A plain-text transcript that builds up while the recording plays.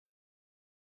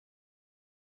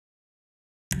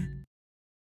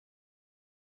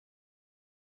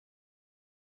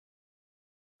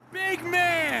big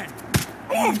man!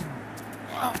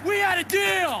 We had a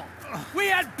deal! We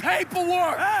had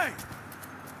paperwork! Hey!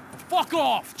 Fuck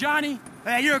off, Johnny!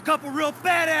 Hey, you're a couple real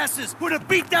badasses! Put a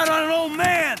beat down on an old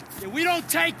man! Yeah, we don't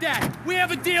take that! We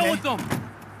have a deal with them!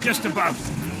 Just about.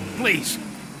 Please,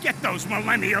 get those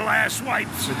millennial ass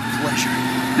wipes. With pleasure.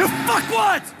 You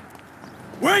fuckwad!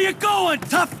 Where you going,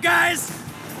 tough guys?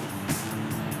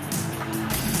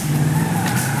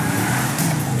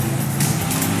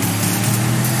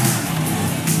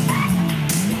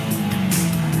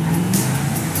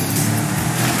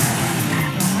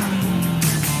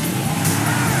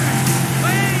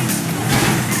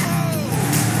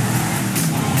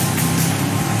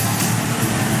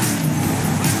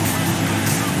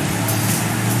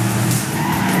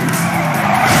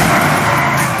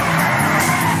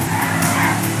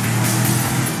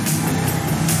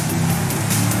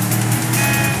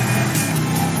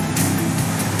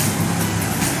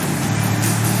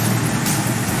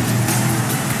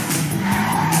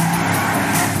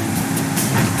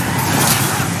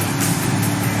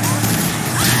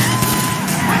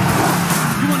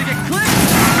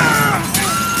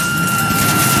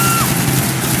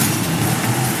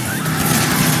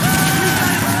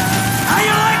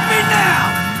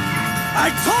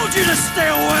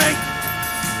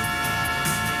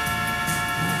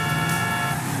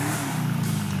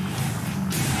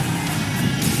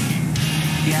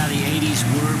 Yeah, the 80s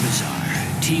were bizarre.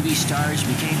 TV stars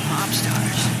became pop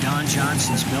stars. Don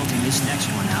Johnson's belting this next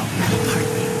one out.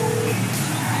 Pardon me.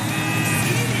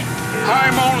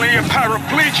 I'm only a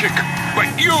paraplegic, but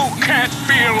you can't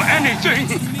feel anything.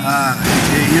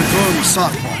 You're throwing me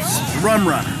softballs. The rum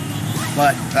runner.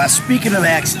 But speaking of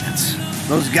accidents,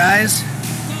 those guys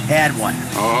had one.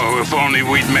 Oh, if only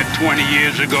we'd met 20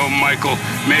 years ago, Michael.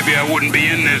 Maybe I wouldn't be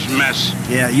in this mess.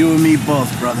 Yeah, you and me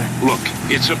both, brother. Look,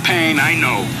 it's a pain, I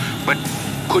know, but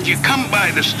could you come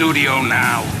by the studio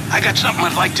now? I got something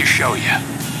I'd like to show you.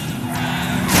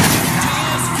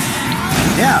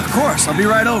 Yeah, of course. I'll be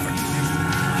right over.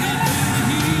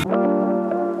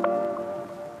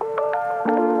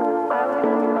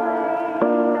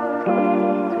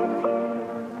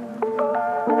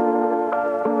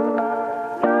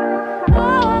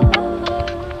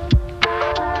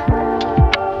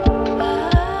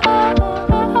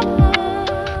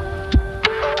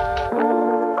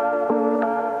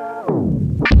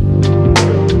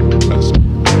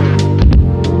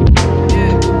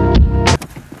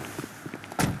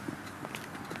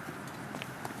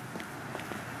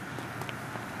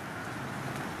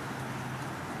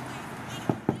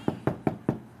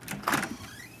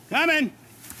 Come in.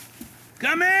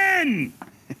 Come in!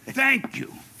 Thank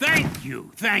you, thank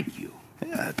you, thank you.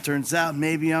 Yeah, it turns out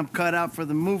maybe I'm cut out for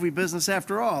the movie business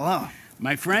after all, huh?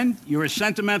 My friend, you're a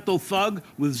sentimental thug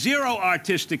with zero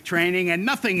artistic training and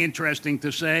nothing interesting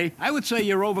to say. I would say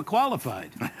you're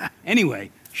overqualified.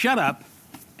 Anyway, shut up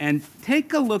and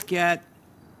take a look at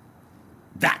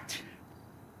that.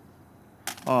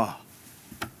 Oh.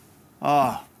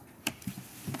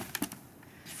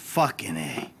 Fucking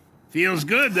A. Feels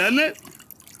good, doesn't it?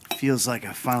 Feels like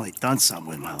I've finally done something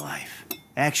with my life.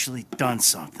 Actually done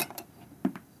something.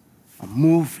 A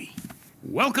movie.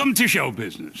 Welcome to show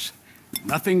business.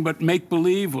 Nothing but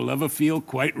make-believe will ever feel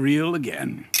quite real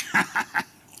again.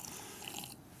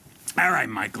 All right,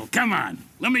 Michael, come on.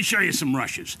 Let me show you some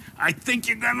rushes. I think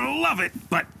you're gonna love it,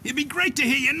 but it'd be great to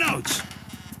hear your notes.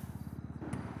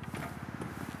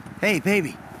 Hey,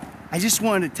 baby. I just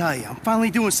wanted to tell you, I'm finally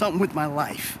doing something with my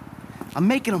life. I'm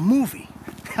making a movie.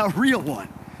 A real one.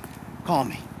 Call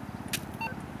me.